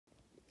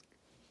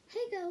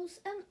girls,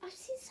 I've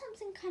seen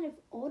something kind of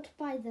odd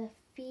by the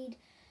feed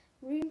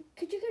room.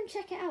 Could you go and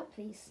check it out,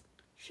 please?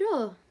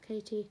 Sure,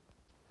 Katie.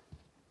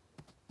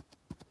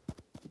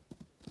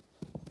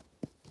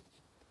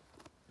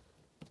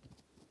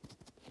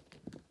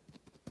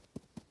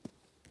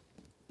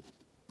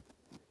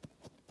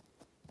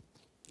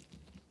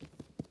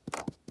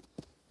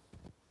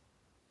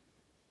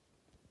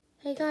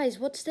 Hey guys,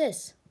 what's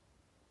this?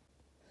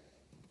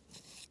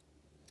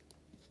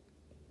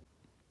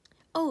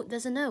 Oh,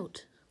 there's a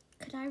note.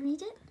 Could I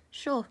read it?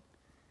 Sure.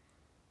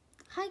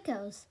 Hi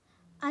girls,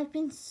 I've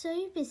been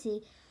so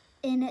busy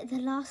in the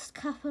last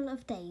couple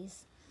of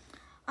days.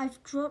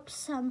 I've dropped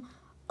some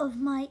of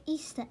my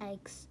Easter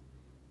eggs.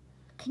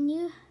 Can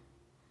you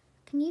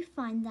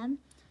find them?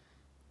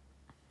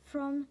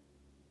 From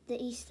the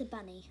Easter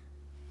Bunny.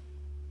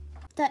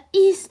 The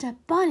Easter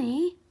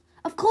Bunny?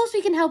 Of course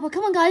we can help her.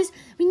 Come on, guys.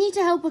 We need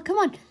to help her. Come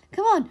on.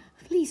 Come on.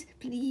 Please,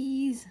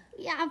 please.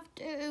 We have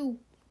to.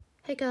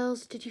 Hey,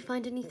 girls. Did you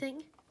find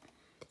anything?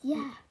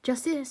 Yeah.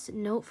 Just this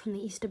note from the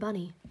Easter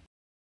Bunny.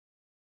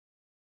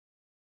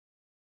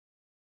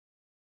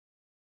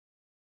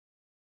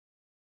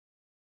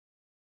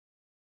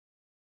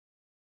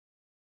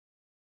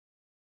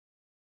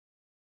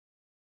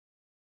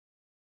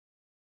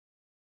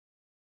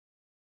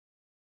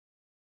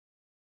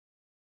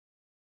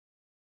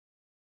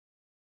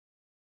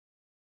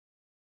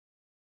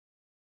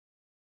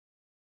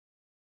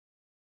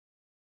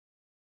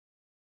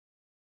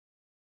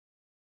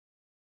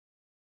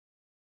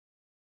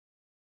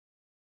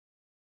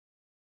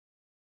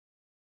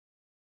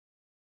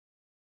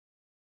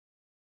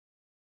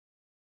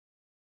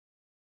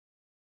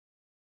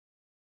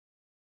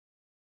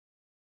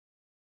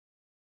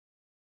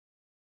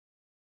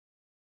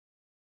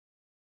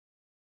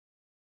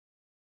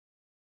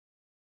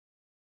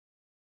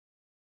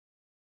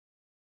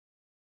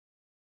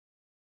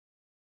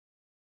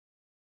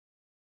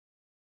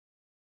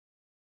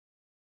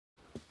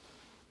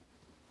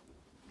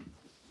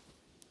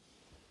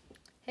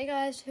 Hey,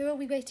 guys. Who are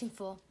we waiting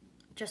for?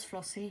 Just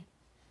Flossie.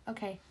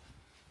 Okay.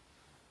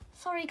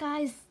 Sorry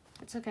guys.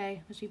 It's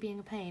okay. Was he being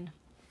a pain?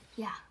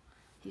 Yeah.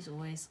 He's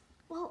always.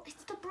 Well,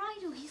 it's the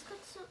bridal. He's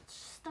got such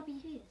stubby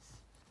ears.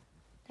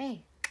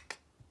 Hey.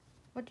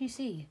 What do you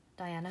see,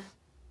 Diana?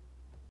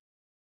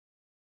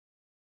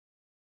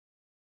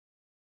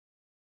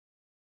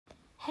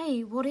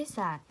 Hey, what is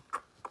that?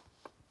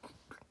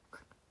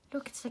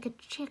 Look, it's like a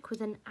chick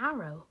with an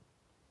arrow.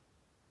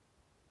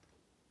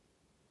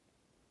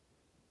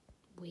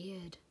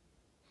 Weird.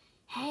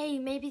 Hey,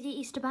 maybe the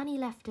Easter Bunny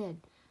left it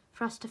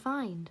for us to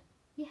find.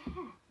 Yeah.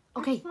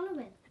 Okay. Let's follow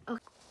it. Okay.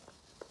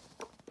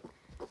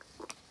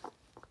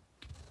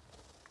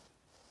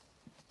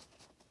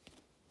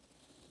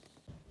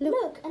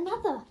 Look,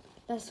 another.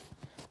 This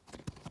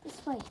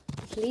way.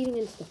 It's leading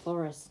into the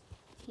forest.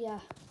 Yeah.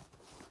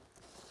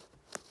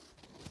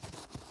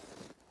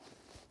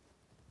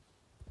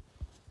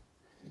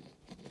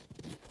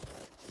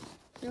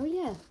 Oh,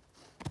 yeah.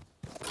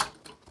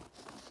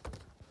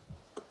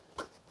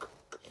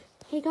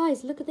 Hey,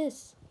 guys, look at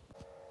this.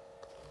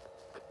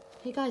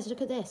 Hey, guys, look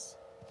at this.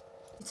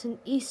 It's an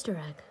Easter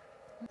egg.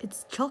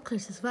 It's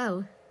chocolate as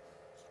well.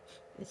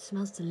 It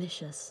smells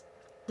delicious.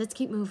 Let's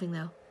keep moving,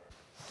 though.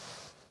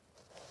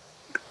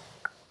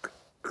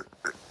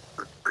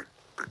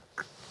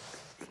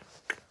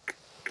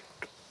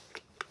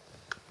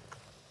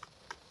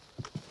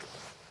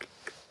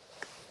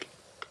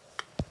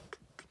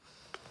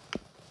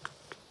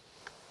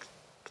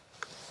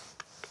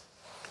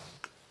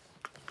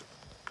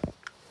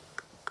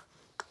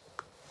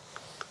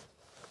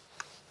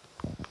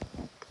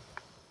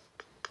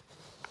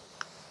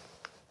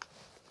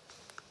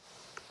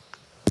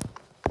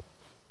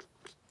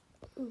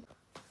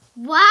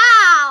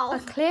 Wow! A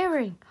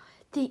clearing.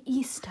 The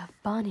Easter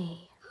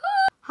Bunny.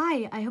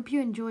 Hi, I hope you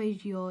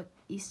enjoyed your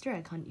Easter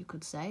egg hunt, you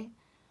could say.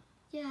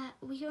 Yeah,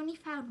 we only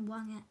found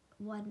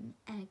one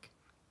egg.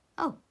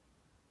 Oh.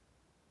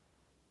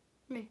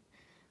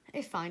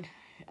 It's fine.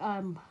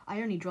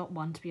 I only dropped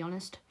one, to be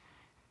honest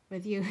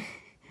with you.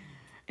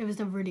 It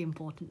was a really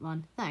important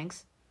one.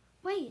 Thanks.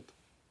 Wait,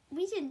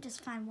 we didn't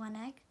just find one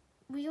egg.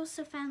 We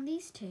also found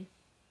these two.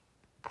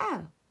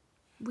 Oh.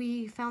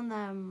 We found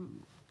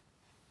them...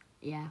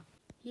 Yeah.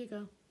 Here you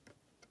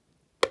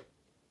go.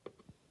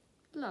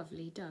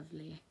 Lovely,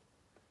 dovely.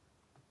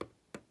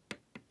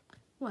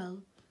 Well,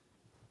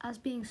 as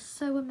being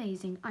so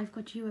amazing, I've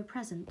got you a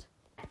present.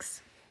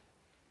 X.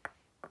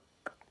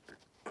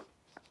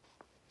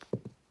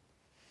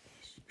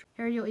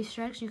 Here are your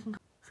Easter eggs. You can...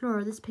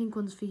 Flora, this pink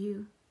one's for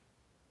you.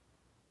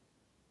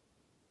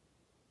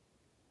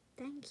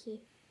 Thank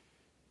you.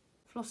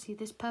 Flossie,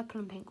 this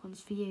purple and pink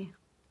one's for you.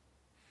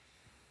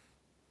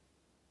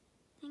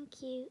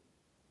 Thank you.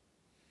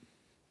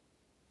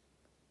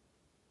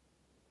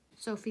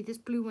 Sophie, this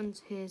blue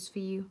one's here's for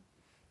you.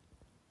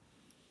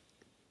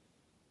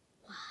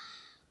 Wow.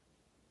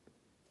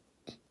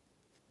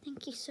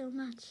 Thank you so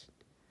much.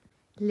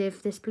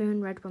 Liv, this blue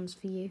and red one's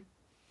for you.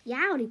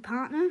 Yowdy,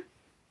 partner.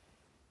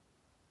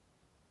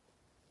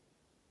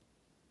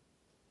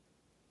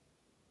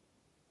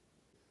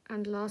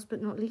 And last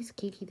but not least,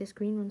 Kiki, this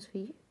green one's for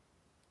you.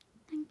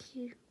 Thank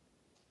you.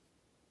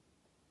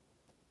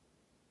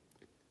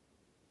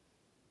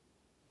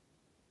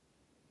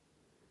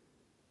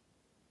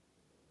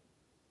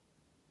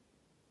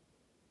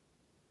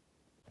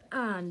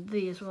 And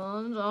these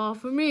ones are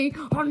for me.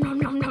 Yum,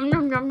 yum, yum, yum,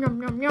 yum,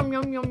 yum, yum, yum, yum,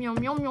 yum, yum,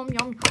 yum, yum, yum,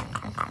 yum.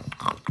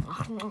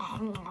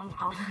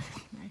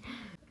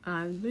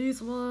 And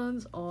these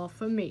ones are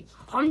for me.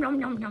 Yum, yum,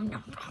 yum, yum,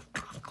 yum.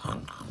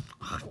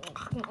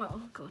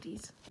 Oh,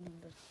 goodies.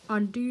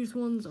 And these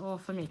ones are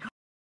for me.